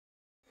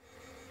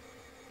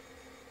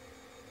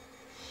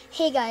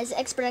Hey guys,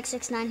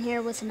 ExpertX69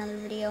 here with another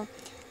video.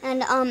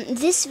 And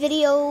this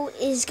video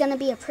is going to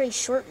be a pretty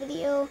short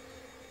video,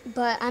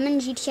 but I'm in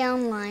GTA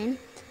Online,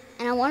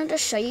 and I wanted to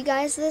show you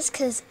guys this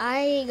because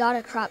I got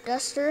a crop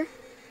duster,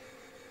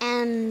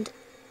 and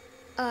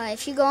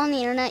if you go on the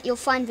internet, you'll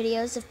find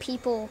videos of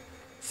people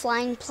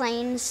flying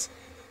planes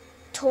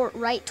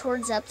right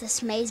towards up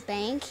this maze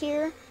bank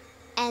here,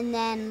 and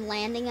then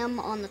landing them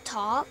on the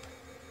top.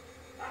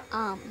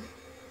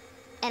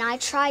 And I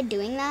tried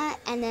doing that,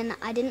 and then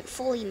I didn't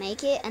fully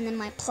make it, and then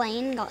my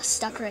plane got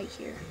stuck right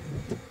here.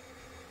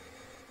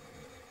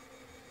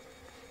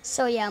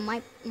 So yeah,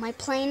 my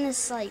plane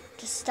is like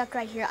just stuck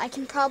right here. I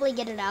can probably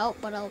get it out,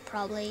 but I'll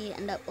probably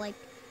end up like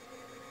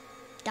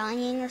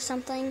dying or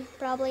something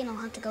probably, and I'll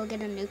have to go get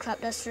a new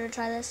crop duster to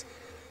try this.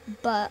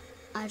 But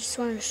I just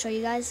wanted to show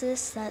you guys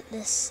this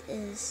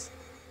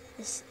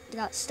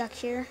got stuck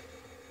here,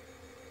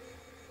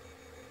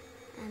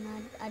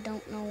 and I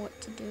don't know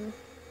what to do.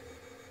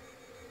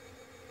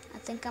 I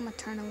think I'm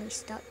eternally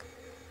stuck.